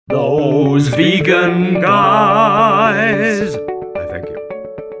Those vegan guys. Thank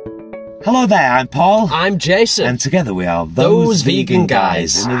you. Hello there, I'm Paul. I'm Jason. And together we are Those Vegan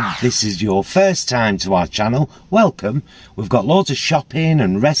Guys. And if this is your first time to our channel, welcome. We've got loads of shopping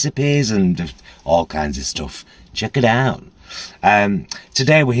and recipes and all kinds of stuff. Check it out.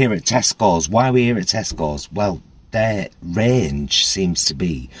 Today we're here at Tesco's. Why are we here at Tesco's? Well, their range seems to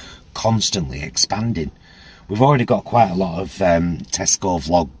be constantly expanding. We've already got quite a lot of Tesco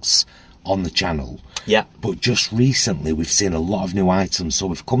vlogs on the channel. Yeah. But just recently we've seen a lot of new items. So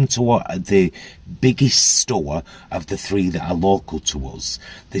we've come to the biggest store of the three that are local to us.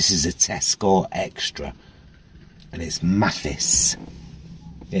 This is a Tesco Extra. And it's massive.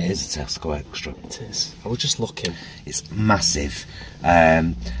 It is a Tesco Extra. It is. I was just looking. It's massive.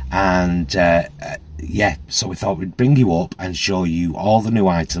 Yeah, so we thought we'd bring you up and show you all the new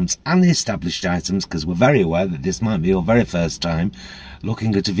items and the established items, because we're very aware that this might be your very first time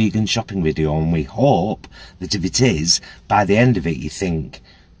looking at a vegan shopping video, and we hope that if it is, by the end of it you think,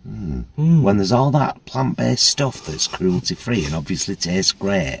 when there's all that plant-based stuff that's cruelty-free and obviously tastes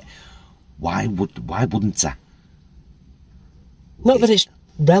great, why wouldn't I? Not that it's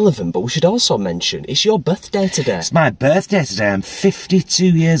relevant, but we should also mention it's your birthday today. It's my birthday today. I'm 52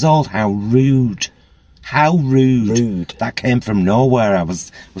 years old. How rude. How rude. That came from nowhere. I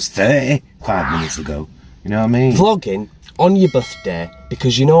was 30 5 minutes ago. You know what I mean? Vlogging on your birthday,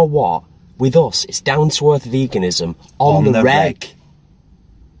 because you know what? With us, it's down-to-earth veganism on the reg.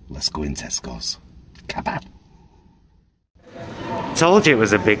 Let's go in Tesco's. Kabab. Told you it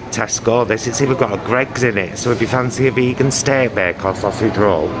was a big Tesco. It's even got a Greg's in it, so if you fancy a vegan steak bake or sausage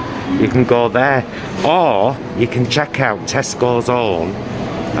roll, you can go there, or you can check out Tesco's own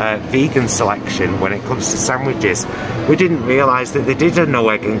vegan selection when it comes to sandwiches. We didn't realise that they did a no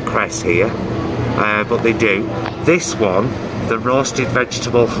egg and cress here, but they do. This one, the roasted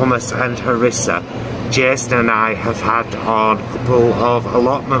vegetable hummus and harissa, Jason and I have had on a couple of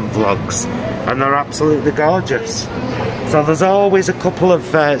allotment vlogs, and they're absolutely gorgeous. So there's always a couple of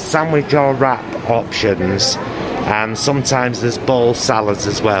sandwich or wrap options, and sometimes there's bowl salads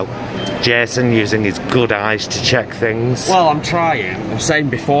as well. Jason using his good eyes to check things. Well, I'm trying. I was saying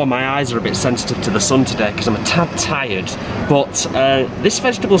before, my eyes are a bit sensitive to the sun today because I'm a tad tired. But this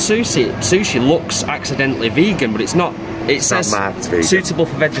vegetable sushi looks accidentally vegan, but it's not. It says marked vegan. Suitable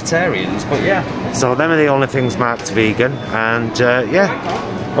for vegetarians, but yeah. So them are the only things marked vegan, and yeah.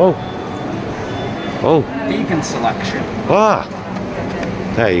 Oh. Vegan selection. Ah,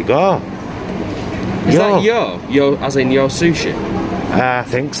 there you go. Is that yo as in your sushi? I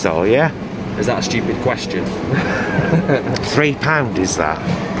think so, yeah. Is that a stupid question? £3 is that?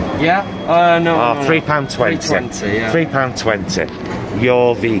 Yeah? No. Oh, £3.20. £3.20, yeah. £3.20.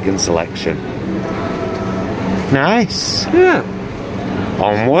 Your vegan selection. Nice. Yeah.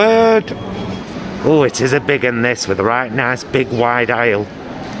 Onward. Oh, it is a big one, this, with a right nice big wide aisle,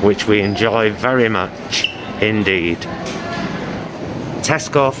 which we enjoy very much indeed.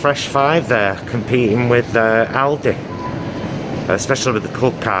 Tesco Fresh 5 there, competing with Aldi, especially with the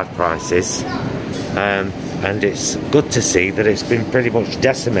club card prices, and it's good to see that it's been pretty much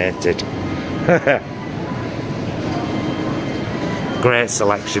decimated. Great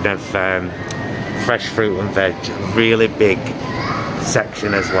selection of fresh fruit and veg, really big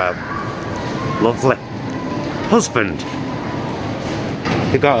section as well. Lovely. Husband.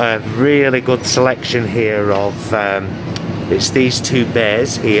 They've got a really good selection here of, it's these two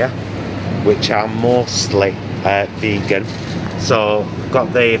bears here, which are mostly vegan. So, we've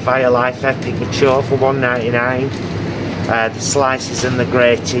got the Violife Epic Mature for $1.99, the slices and the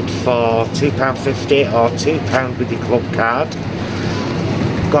grated for £2.50 or £2 with your club card.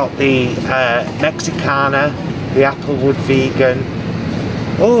 Got the Mexicana, the Applewood Vegan.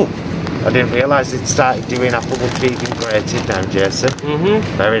 Oh! I didn't realise they'd started doing Applewood Vegan grated now, Jason.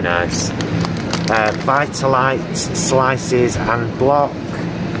 Very nice. Vitalite slices and block.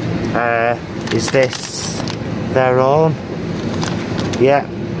 Is this their own? Yeah.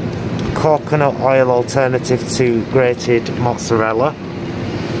 Coconut oil alternative to grated mozzarella.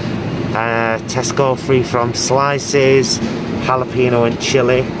 Tesco free from slices. Jalapeno and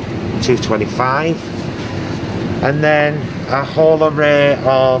chili, $2.25. And then a whole array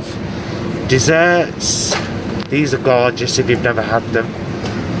of desserts. These are gorgeous if you've never had them.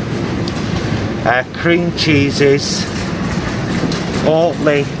 Cream cheeses,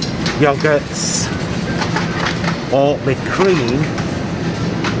 Oatly yogurts, Oatly cream,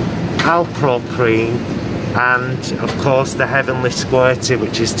 Alpro cream, and of course the Heavenly Squirty,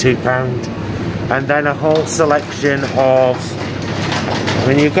 which is £2. And then a whole selection of, I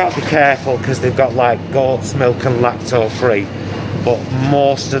mean, you've got to be careful because they've got like goat's milk and lactose free. but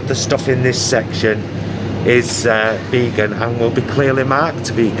most of the stuff in this section is vegan and will be clearly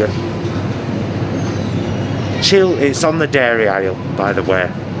marked vegan. Chill, it's on the dairy aisle, by the way.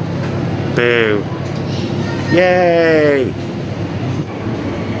 Boo. Yay!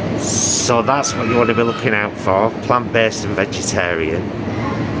 So that's what you want to be looking out for, plant-based and vegetarian.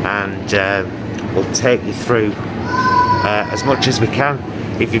 And we'll take you through as much as we can.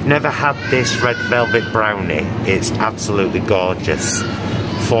 If you've never had this red velvet brownie, it's absolutely gorgeous.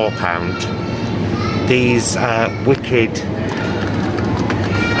 £4. These wicked,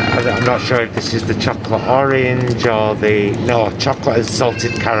 I'm not sure if this is the chocolate orange or the, no, chocolate and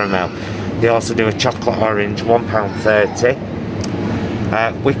salted caramel. They also do a chocolate orange, £1.30.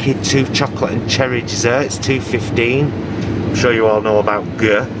 Wicked 2 chocolate and cherry desserts, £2.15. I'm sure you all know about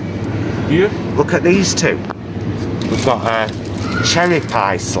Gur. Yeah. Look at these two. We've got a cherry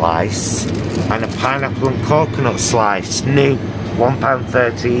pie slice and a pineapple and coconut slice, new,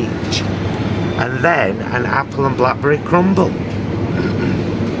 £1.30 each. And then an apple and blackberry crumble.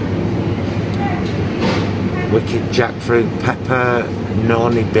 Wicked jackfruit pepper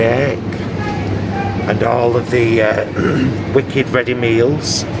noni bake. And all of the wicked ready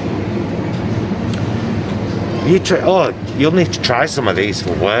meals. You'll need to try some of these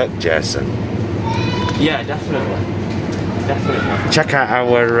for work, Jason. Yeah, definitely. Definitely. Check out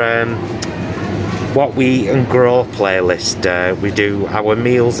our What We Eat and Grow playlist. We do our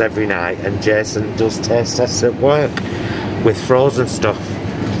meals every night, and Jason does taste tests at work with frozen stuff.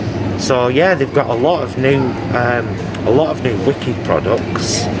 So yeah, they've got a lot of new wicked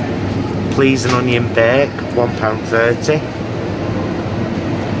products. Please and onion bake, £1.30.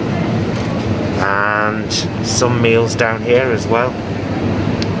 And some meals down here as well.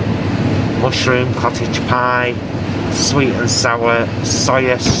 Mushroom cottage pie, sweet and sour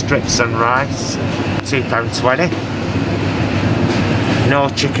soya strips and rice, £2.20. No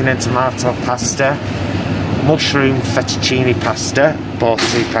chicken and tomato pasta, mushroom fettuccine pasta, both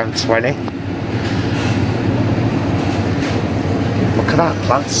 £2.20. Look at that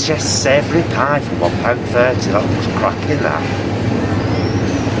Plants Chest savoury pie for £1.30. That looks cracking, that.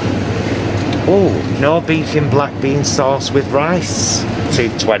 Oh, no beef in black bean sauce with rice,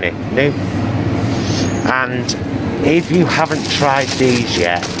 £2.20 new. And if you haven't tried these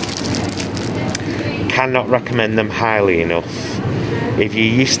yet, cannot recommend them highly enough. If you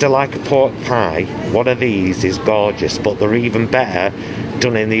used to like a pork pie, one of these is gorgeous, but they're even better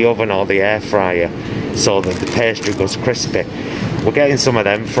done in the oven or the air fryer, so that the pastry goes crispy. We're getting some of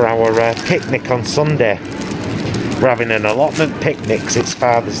them for our picnic on Sunday. We're having an allotment picnic 'cause it's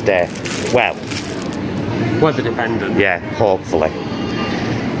Father's Day. Well, weather dependent. Yeah, hopefully.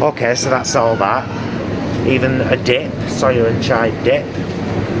 Okay, so that's all that. Even a dip, soya and chive dip.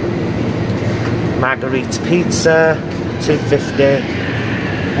 Margherita pizza, £2.50.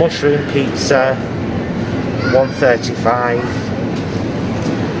 Mushroom pizza, £1.35.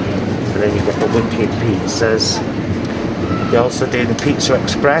 And then you've got the wicked pizzas. You also do the Pizza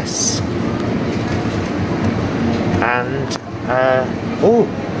Express. And, oh,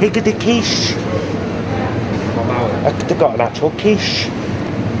 Higgity quiche. They've got an actual quiche.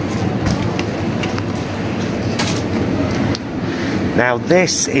 Now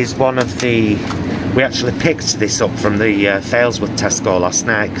this is one of the, we actually picked this up from the Failsworth Tesco last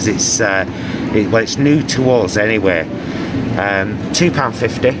night because it's well, it's new to us anyway.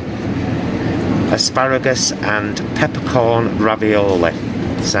 £2.50. Asparagus and peppercorn ravioli.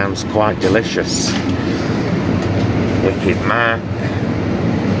 Sounds quite delicious. Wicked mac.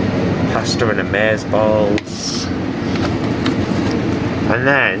 Pasta and amaze balls. And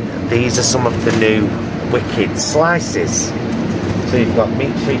then these are some of the new wicked slices. So you've got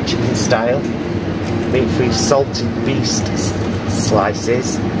meat-free chicken style, meat-free salted beast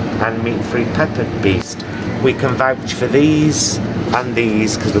slices, and meat-free peppered beast. We can vouch for these and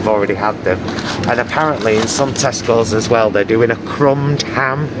these because we've already had them. And apparently in some Tesco's as well, they're doing a crumbed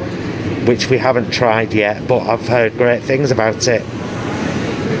ham, which we haven't tried yet, but I've heard great things about it.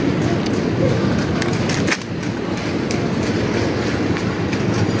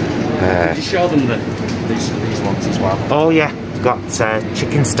 Did you show them these ones as well? Oh yeah. Got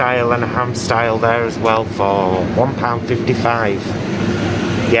chicken style and a ham style there as well for £1.55.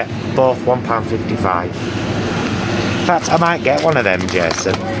 Yeah, both £1.55. In fact, I might get one of them,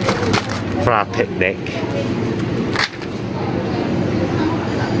 Jason, for our picnic.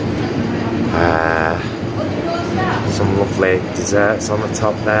 Some lovely desserts on the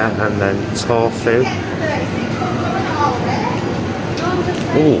top there, and then tofu.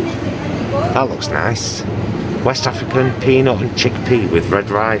 Ooh, that looks nice. West African peanut and chickpea with red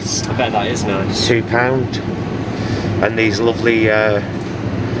rice. I bet that is nice. £2. And these lovely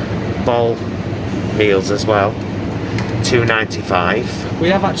ball meals as well. £2.95. We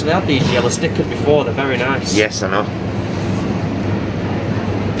have actually had these yellow stickers before, they're very nice. Yes, I know.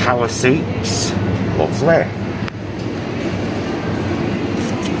 Power soups. Lovely.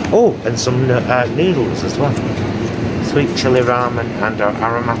 Oh, and some noodles as well. Sweet chili ramen and our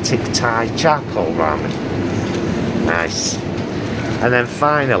aromatic Thai charcoal ramen. Nice. And then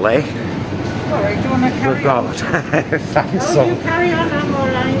finally, we've got thanks so.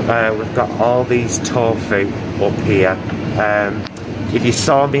 We've got all these tofu up here. If you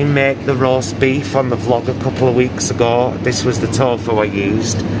saw me make the roast beef on the vlog a couple of weeks ago, this was the tofu I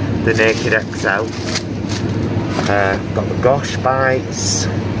used, the Naked XL. Got the gosh bites.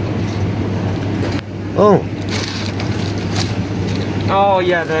 Oh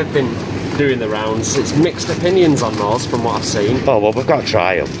yeah, they've been doing the rounds. It's mixed opinions on those from what I've seen. Oh well, we've got to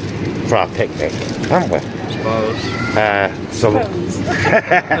try them for our picnic, haven't we? I suppose.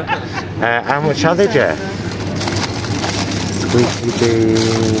 How much are they, Jay? Squeaky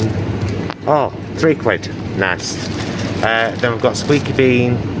bean. Oh, £3. Nice. Then we've got squeaky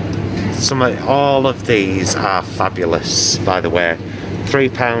bean. All of these are fabulous, by the way. £3,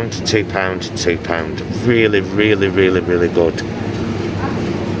 £2, £2. Really, really, really, really good.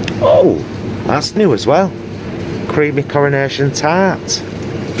 Oh, that's new as well. Creamy coronation tart.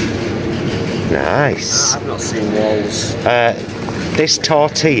 Nice. I've not seen those. This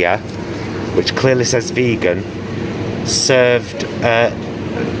tortilla, which clearly says vegan, served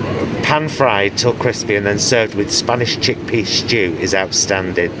pan-fried till crispy and then served with Spanish chickpea stew, is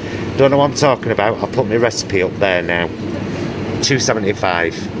outstanding. Don't know what I'm talking about. I'll put my recipe up there now.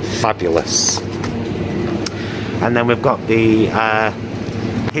 £2.75. Fabulous. And then we've got the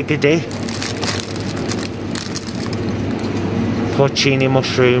Piggedy porcini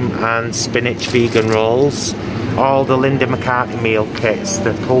mushroom and spinach vegan rolls. All the Linda McCartney meal kits,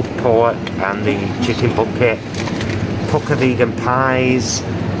 the pulled pork and the chicken bucket, Pucker vegan pies,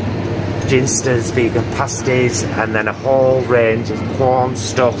 Ginster's vegan pasties, and then a whole range of corn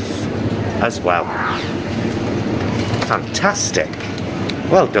stuff as well. Fantastic.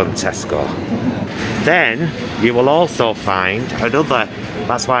 Well done, Tesco. Then you will also find another,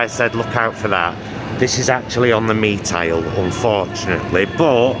 that's why I said look out for that. This is actually on the meat aisle, unfortunately,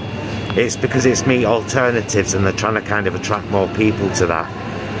 but it's because it's meat alternatives and they're trying to kind of attract more people to that.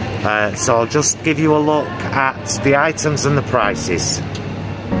 So I'll just give you a look at the items and the prices.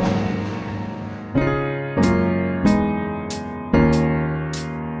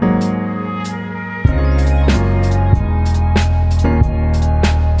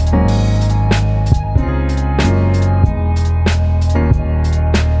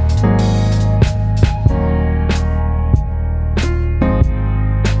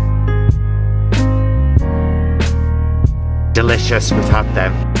 Delicious, we've had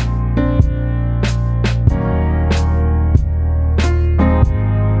them.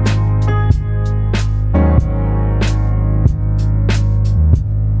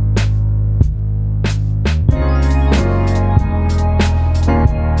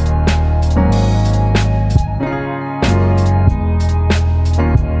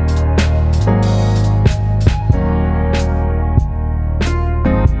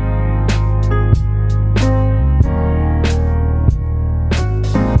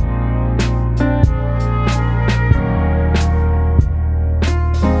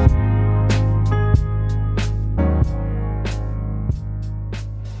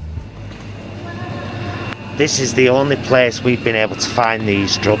 This is the only place we've been able to find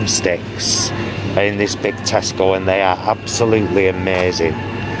these drumsticks in this big Tesco, and they are absolutely amazing.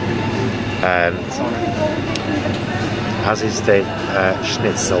 As is the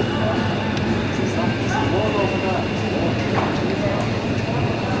schnitzel.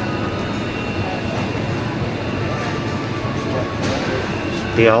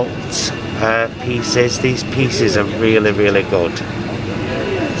 The alt pieces, these pieces are really, really good.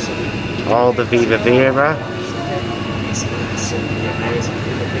 All the Viva Vera.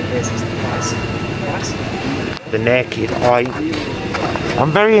 The Naked Art.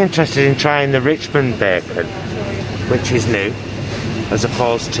 I'm very interested in trying the Richmond bacon, which is new, as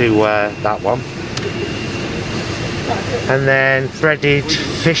opposed to that one. And then breaded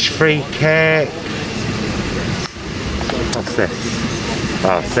fish-free cake. What's this?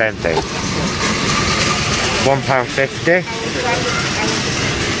 Oh, same thing. £1.50.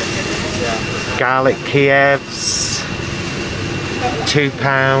 Garlic Kievs,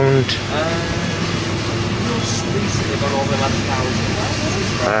 £2.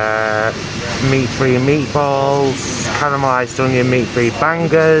 Meat-free meatballs, caramelised onion meat-free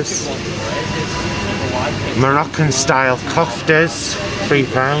bangers, Moroccan style koftas, £3.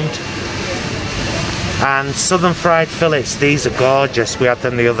 And southern fried fillets, these are gorgeous. We had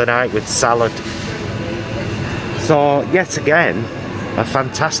them the other night with salad. So yet again, a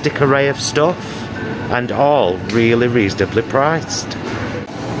fantastic array of stuff, and all really reasonably priced.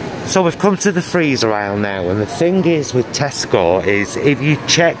 So we've come to the freezer aisle now, and the thing is with Tesco is if you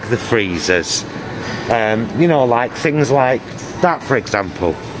check the freezers, you know, like things like that, for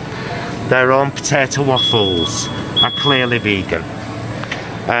example, their own potato waffles are clearly vegan.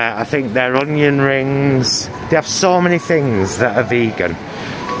 I think their onion rings, they have so many things that are vegan.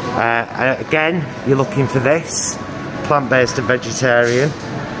 Again, you're looking for this, plant-based and vegetarian,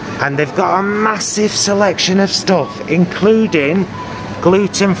 and they've got a massive selection of stuff, including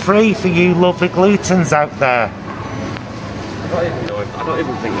gluten-free for you lovely glutens out there. I don't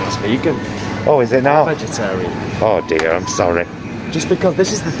even think that's vegan. Oh, is it not? Vegetarian. Oh dear, I'm sorry. Just because,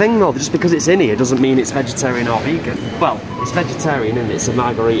 this is the thing though, just because it's in here doesn't mean it's vegetarian or vegan. Well, it's vegetarian and it's a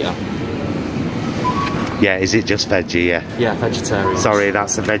margarita. Yeah, is it just veggie, yeah? Yeah, vegetarian. Sorry,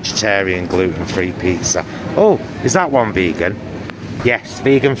 that's a vegetarian gluten-free pizza. Oh, is that one vegan? Yes,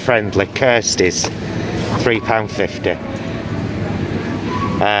 vegan friendly, Kirsty's, £3.50.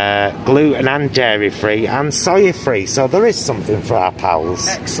 Gluten and dairy free and soya free, so there is something for our pals.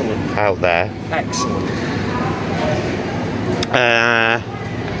 Excellent. Out there. Excellent.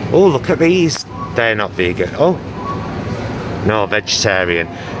 Oh, look at these. They're not vegan. Oh, no, vegetarian.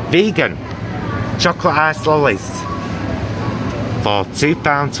 Vegan chocolate ice lollies for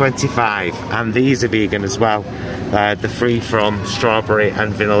 £2.25, and these are vegan as well. They're free from strawberry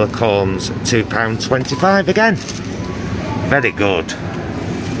and vanilla cones, £2.25 again. Very good.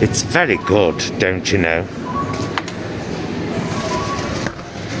 It's very good, don't you know?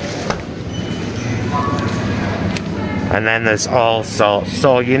 And then there's all sorts.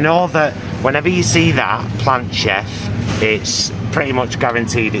 So you know that whenever you see that Plant Chef, it's pretty much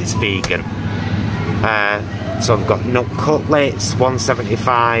guaranteed it's vegan. So I've got nut cutlets,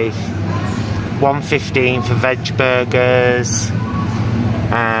 £1.75, £1.15 for veg burgers,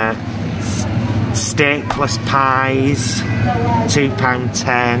 steakless pies,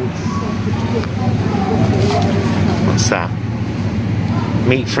 £2.10. What's that?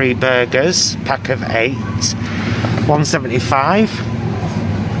 Meat-free burgers, pack of 8,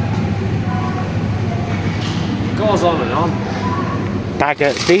 £1.75. Goes on and on. Bag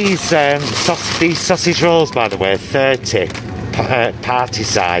of these sausage rolls, by the way, 30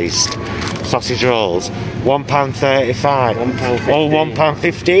 party-sized sausage rolls, £1.35. Oh,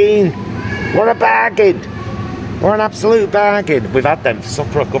 £1.15. What a bargain! What an absolute bargain! We've had them for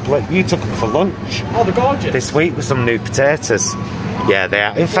supper a couple of. You took them for lunch. Oh, they're gorgeous. This week with some new potatoes. Yeah, they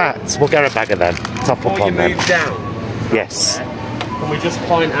are. In fact, we'll get a bag of them. Top up on them. Move down. Yes. Can we just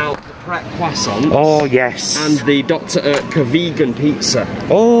point out the Pret Croissant? Oh yes. And the Dr. Oetker vegan pizza.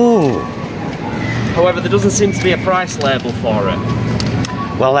 Oh. However, there doesn't seem to be a price label for it.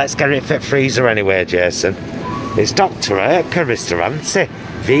 Well, let's get it fit freezer anyway, Jason. It's Dr. Oetker Ristorante,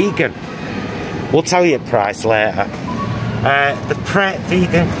 vegan. We'll tell you the price later. The Pret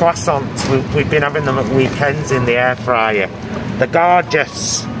vegan croissants, we've been having them at weekends in the air fryer. They're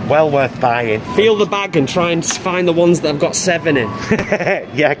gorgeous. Well worth buying. Feel the bag and try and find the ones that have got 7 in.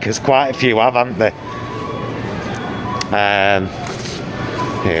 Yeah, because quite a few have, haven't they?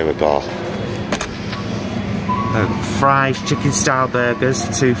 Here we go. Fries, chicken style burgers,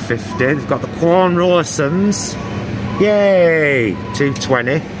 £2.50. They've got the corn roarsons. Yay!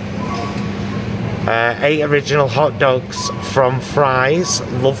 £2.20. 8 original hot dogs from Fries.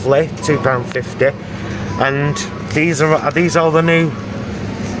 Lovely. £2.50. And these are these all the new?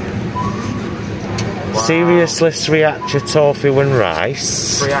 Wow. Seriously, sriracha tofu and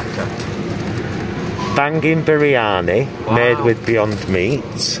rice. Sriracha. Banging biryani, wow, made with Beyond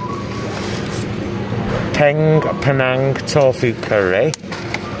Meat. Peng Penang tofu curry.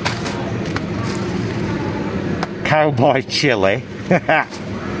 Cowboy chili.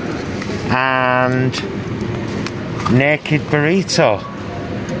 And naked burrito,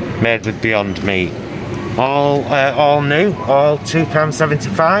 made with Beyond Meat. All new, all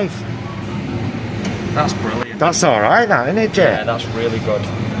 £2.75. That's brilliant. That's alright, that, isn't it, Jay? Yeah, that's really good.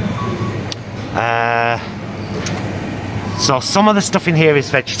 So some of the stuff in here is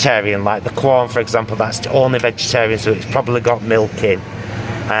vegetarian, like the corn, for example, that's only vegetarian, so it's probably got milk in.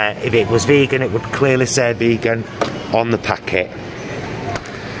 If it was vegan, it would clearly say vegan on the packet.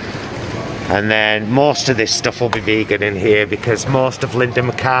 And then most of this stuff will be vegan in here because most of Linda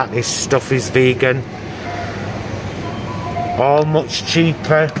McCartney's stuff is vegan. All much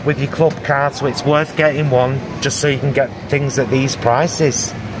cheaper with your club card, so it's worth getting one just so you can get things at these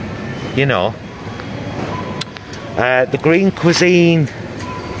prices. You know. The green cuisine.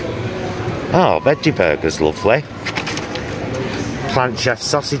 Oh, veggie burgers, lovely. Plant Chef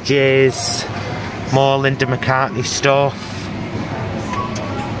sausages. More Linda McCartney stuff.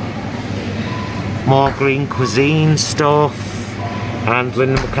 More green cuisine stuff. And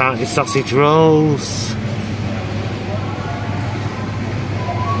Linda McCartney sausage rolls.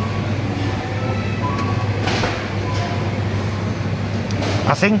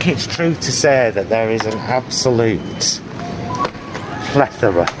 I think it's true to say that there is an absolute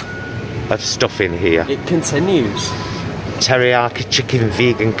plethora of stuff in here. It continues. Teriyaki chicken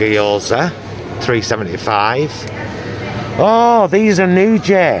vegan gyoza, $3.75. Oh, these are new,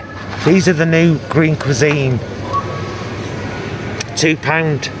 Jay. These are the new green cuisine.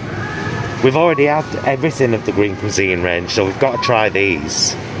 £2. We've already had everything of the green cuisine range, so we've got to try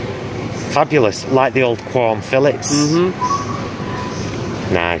these. Fabulous, like the old Quorn fillets.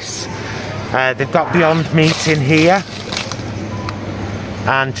 Nice. They've got Beyond Meat in here.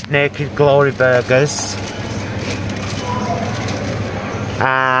 And Naked Glory burgers.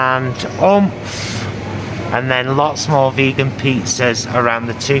 And Oomph. And then lots more vegan pizzas around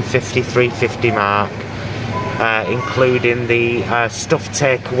the $2.50, $3.50 mark. Including the stuffed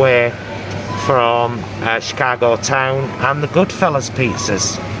takeaway from Chicago Town and the Goodfellas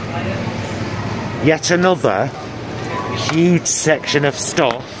pizzas. Yet another huge section of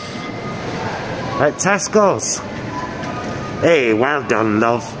stuff at Tesco's. Hey, well done,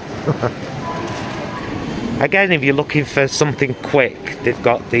 love. Again, if you're looking for something quick, they've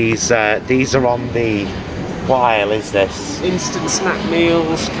got these. These are on the. What aisle is this? Instant snack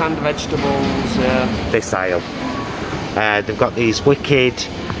meals, canned vegetables. Yeah. This aisle. They've got these wicked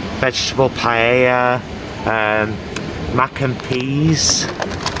vegetable paella, mac and peas.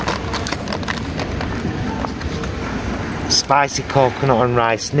 Spicy coconut and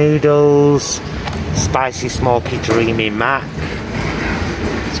rice noodles, spicy smoky dreamy mac.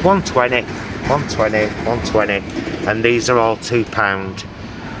 It's $1.20, $1.20, and these are all £2.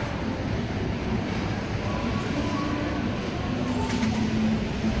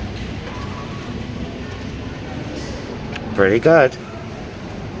 Pretty good.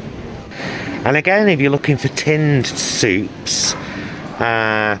 And again, if you're looking for tinned soups,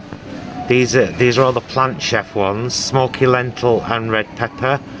 these are all the Plant Chef ones. Smoky lentil and red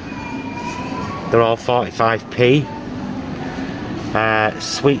pepper. They're all 45p.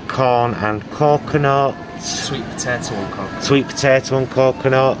 Sweet corn and coconut. Sweet potato and coconut. Sweet potato and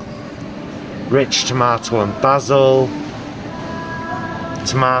coconut. Rich tomato and basil.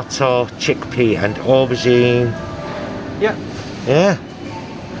 Tomato, chickpea and aubergine. Yeah. Yeah.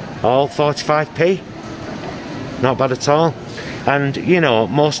 All 45p. Not bad at all. And, you know,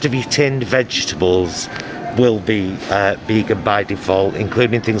 most of your tinned vegetables will be vegan by default,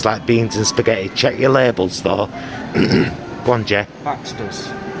 including things like beans and spaghetti. Check your labels, though. Go on, Jay. Baxter's.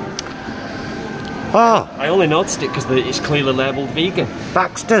 Oh! I only noticed it because it's clearly labelled vegan.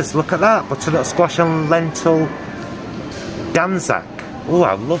 Baxter's, look at that. Butternut squash and lentil Danzak. Oh,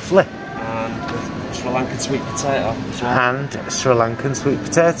 how lovely. And Sri Lankan sweet potato as well. And Sri Lankan sweet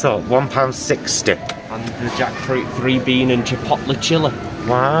potato, £1.60. And the jackfruit 3-bean and chipotle chili.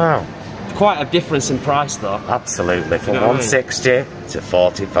 Wow. Quite a difference in price though. Absolutely. From £1.60 to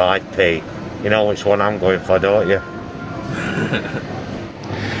 45p. You know which one I'm going for, don't you?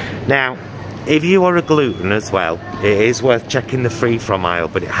 Now, if you are a gluten as well, it is worth checking the free from aisle,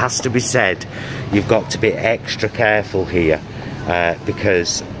 but it has to be said, you've got to be extra careful here.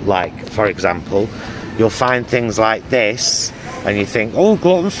 Because, like, for example, you'll find things like this, and you think, oh,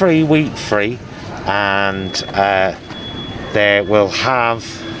 gluten-free, wheat-free, and they will have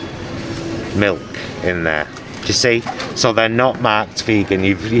milk in there. Do you see? So they're not marked vegan.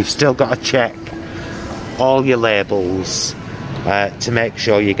 You've still got to check all your labels to make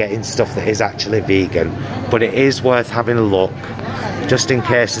sure you're getting stuff that is actually vegan. But it is worth having a look, just in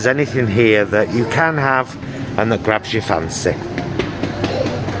case there's anything here that you can have and that grabs your fancy.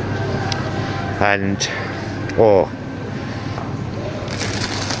 And, oh,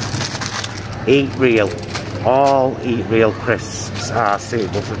 Eat Real. All Eat Real crisps are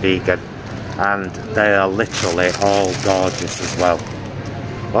suitable for vegan, and they are literally all gorgeous as well.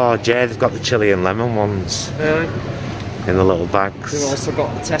 Oh, Jay, they've got the chilli and lemon ones in the little bags. We've also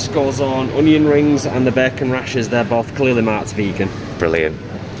got the Tesco's on onion rings and the bacon rashers. They're both clearly marked vegan. Brilliant.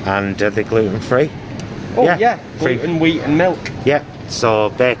 And are they gluten-free? Oh, yeah. Gluten, wheat and milk. Yeah, so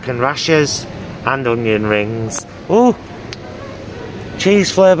bacon rashers and onion rings. Oh,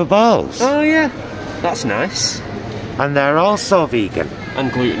 cheese flavour balls. Oh, yeah. That's nice. And they're also vegan.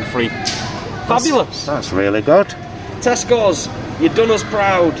 And gluten-free. Fabulous. That's really good. Tesco's, you've done us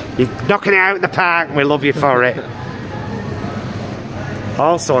proud. You're knocking it out of the park and we love you for it.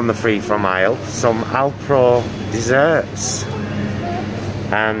 Also on the free from aisle, some Alpro desserts.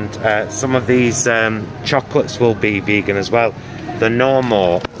 And some of these chocolates will be vegan as well. The No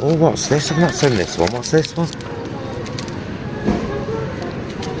More. Oh, what's this? I've not seen this one. What's this one?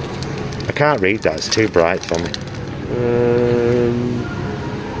 I can't read that, it's too bright for me.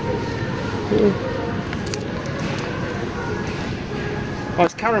 Oh,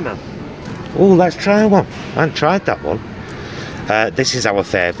 it's caramel. Oh, let's try one. I haven't tried that one. This is our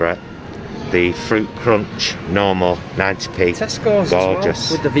favourite. The Fruit Crunch No More, 90p. Tesco's gorgeous.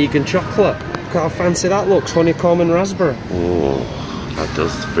 As well, with the vegan chocolate. Look how fancy that looks, honeycomb and raspberry. Oh, that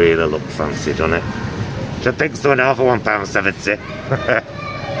does really look fancy, doesn't it? I think it's doing over £1.70.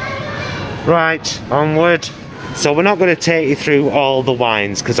 Right, onward. So we're not going to take you through all the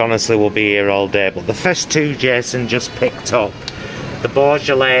wines, because honestly we'll be here all day, but the first two Jason just picked up, the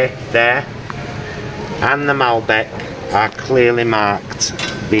Beaujolais there and the Malbec, are clearly marked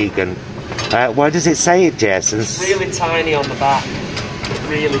vegan. Where does it say it, Jason? It's really tiny on the back.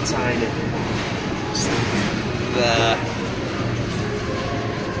 Really tiny. Just there.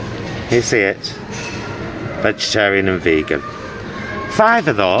 You see it? Vegetarian and vegan.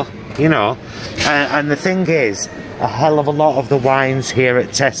 Fiver though, you know. And the thing is, a hell of a lot of the wines here at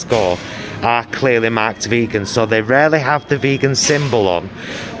Tesco are clearly marked vegan, so they rarely have the vegan symbol on,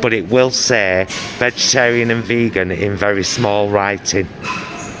 but it will say vegetarian and vegan in very small writing.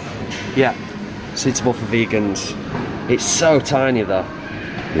 Yeah, suitable for vegans. It's so tiny though.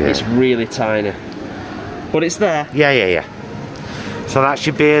 Yeah. It's really tiny. But it's there. Yeah. So that's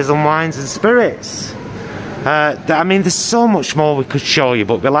your beers and wines and spirits. I mean, there's so much more we could show you,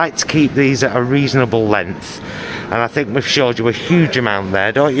 but we like to keep these at a reasonable length. And I think we've showed you a huge amount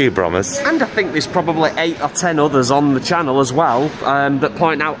there, don't you, Brommers? And I think there's probably 8 or 10 others on the channel as well, that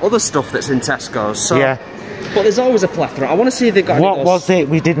point out other stuff that's in Tesco's. So, yeah. But there's always a plethora. I want to see if they've got What was it?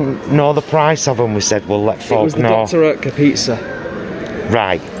 We didn't know the price of them. We said, well, let folk know. It was the Dr. Oetker pizza.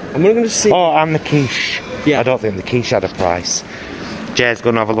 Right. And we're going to see... Oh, and the quiche. Yeah. I don't think the quiche had a price. Jay's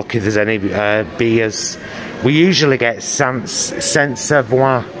going to have a look if there's any beers. We usually get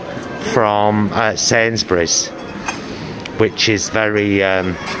Saint-Savoie from Sainsbury's, which is a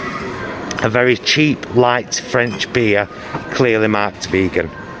very cheap, light French beer, clearly marked vegan.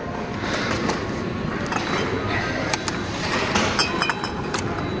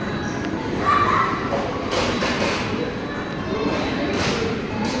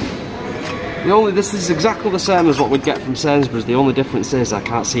 This is exactly the same as what we'd get from Sainsbury's. The only difference is I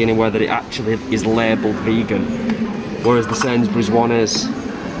can't see anywhere that it actually is labelled vegan, whereas the Sainsbury's one is.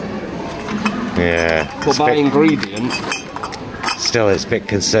 Yeah. But by ingredient. Still, it's a bit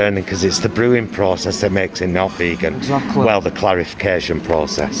concerning because it's the brewing process that makes it not vegan. Exactly. Well, the clarification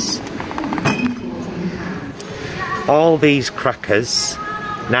process. All these crackers,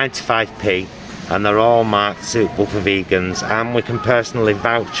 95p, and they're all marked suitable for vegans, and we can personally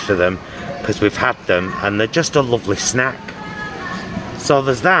vouch for them because we've had them and they're just a lovely snack. So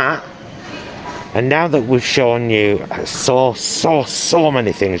there's that. And now that we've shown you so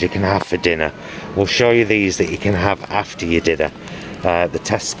many things you can have for dinner, we'll show you these that you can have after your dinner. The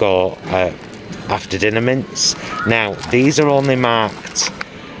Tesco after dinner mints. Now these are only marked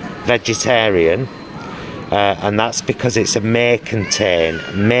vegetarian, and that's because it's a may contain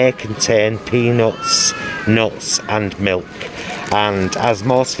peanuts, nuts and milk. And as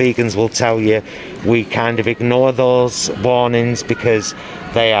most vegans will tell you, we kind of ignore those warnings because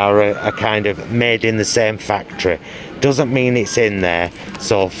they are a kind of made in the same factory. Doesn't mean it's in there.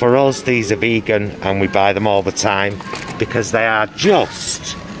 So for us, these are vegan and we buy them all the time because they are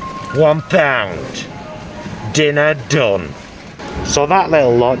just £1. Dinner done. So that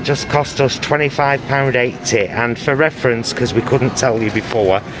little lot just cost us £25.80, and for reference, because we couldn't tell you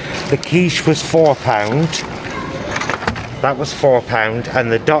before, the quiche was £4. That was £4,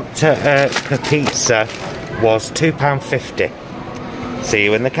 and the Dr. Oetker pizza was £2.50. See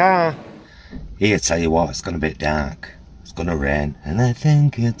you in the car. Here, tell you what, it's gonna be dark. It's gonna rain, and I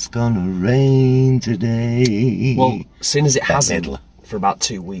think it's gonna rain today. Well, seeing as it hasn't for about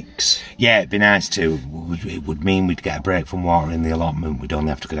 2 weeks. Yeah, it'd be nice too. It would mean we'd get a break from watering the allotment. We'd only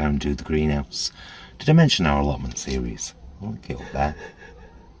have to go down and do the greenhouse. Did I mention our allotment series? I'll get up there.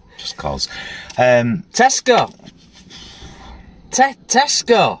 Just cause. Tesco!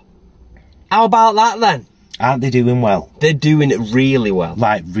 Tesco! How about that then? Aren't they doing well? They're doing it really well.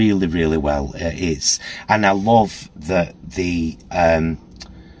 Like, really, really well. It is. And I love that the... oh,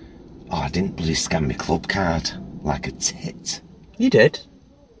 I didn't bloody scan my club card like a tit. You did.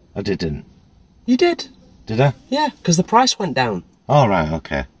 I didn't. You did. Did I? Yeah, because the price went down. Oh, right,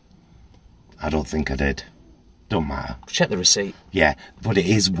 okay. I don't think I did. Don't matter. Check the receipt. Yeah, but it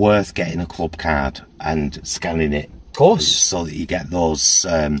is worth getting a club card and scanning it. Of course. So that you get those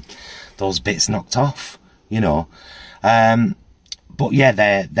bits knocked off, you know. But yeah,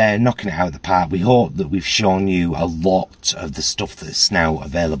 they're knocking it out of the park. We hope that we've shown you a lot of the stuff that's now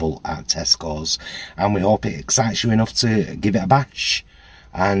available at Tesco's, and we hope it excites you enough to give it a bash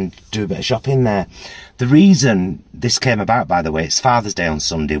and do a bit of shopping there. The reason this came about, by the way, it's Father's Day on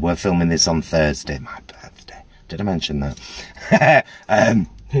Sunday. We're filming this on Thursday, my birthday. Did I mention that?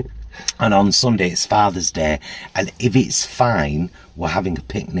 And on Sunday it's Father's Day, and if it's fine, we're having a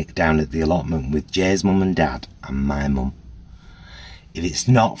picnic down at the allotment with Jay's mum and dad and my mum. If it's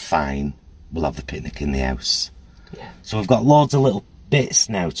not fine, we'll have the picnic in the house. Yeah. So we've got loads of little bits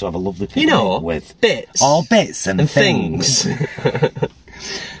now to have a lovely picnic with. Bits. All bits and things.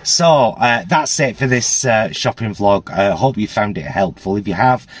 So that's it for this shopping vlog. I hope you found it helpful. If you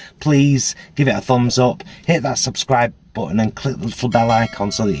have, please give it a thumbs up, hit that subscribe button and click the little bell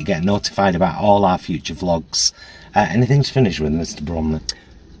icon so that you get notified about all our future vlogs. Anything to finish with, Mr. Bromley?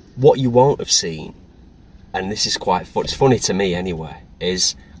 What you won't have seen, and this is quite funny, it's funny to me anyway,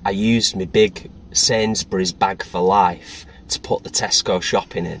 is I used my big Sainsbury's bag for life to put the Tesco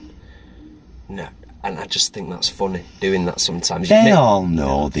shopping in. No, and I just think that's funny, doing that sometimes. They all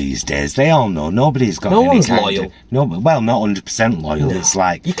know these days. They all know. Nobody's got no any one's kind loyal. Of, no, well, not 100% loyal. No, it's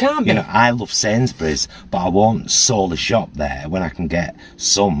like, you can't be. You know, I love Sainsbury's, but I won't solely shop there when I can get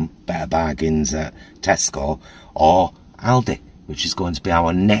some better bargains at Tesco or Aldi, which is going to be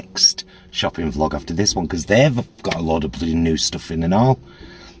our next shopping vlog after this one, because they've got a load of bloody new stuff in and all.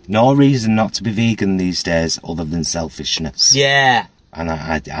 No reason not to be vegan these days other than selfishness. Yeah. And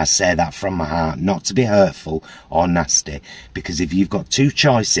I say that from my heart, not to be hurtful or nasty, because if you've got two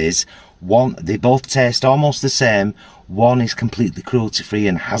choices, one, they both taste almost the same, one is completely cruelty free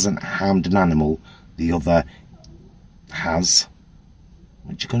and hasn't harmed an animal, the other has.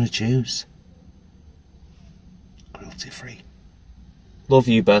 What you gonna choose? Cruelty free. Love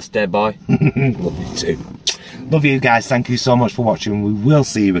you, birthday boy. Love you too. Love you guys. Thank you so much for watching. We will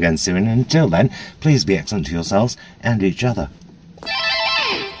see you again soon. And until then, please be excellent to yourselves and each other.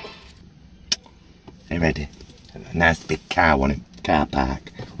 Are you ready? A nice big car on it. Car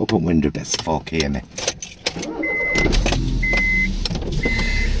park. Open window a bit so folk hear me.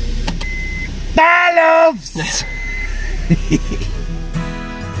 Bye, loves!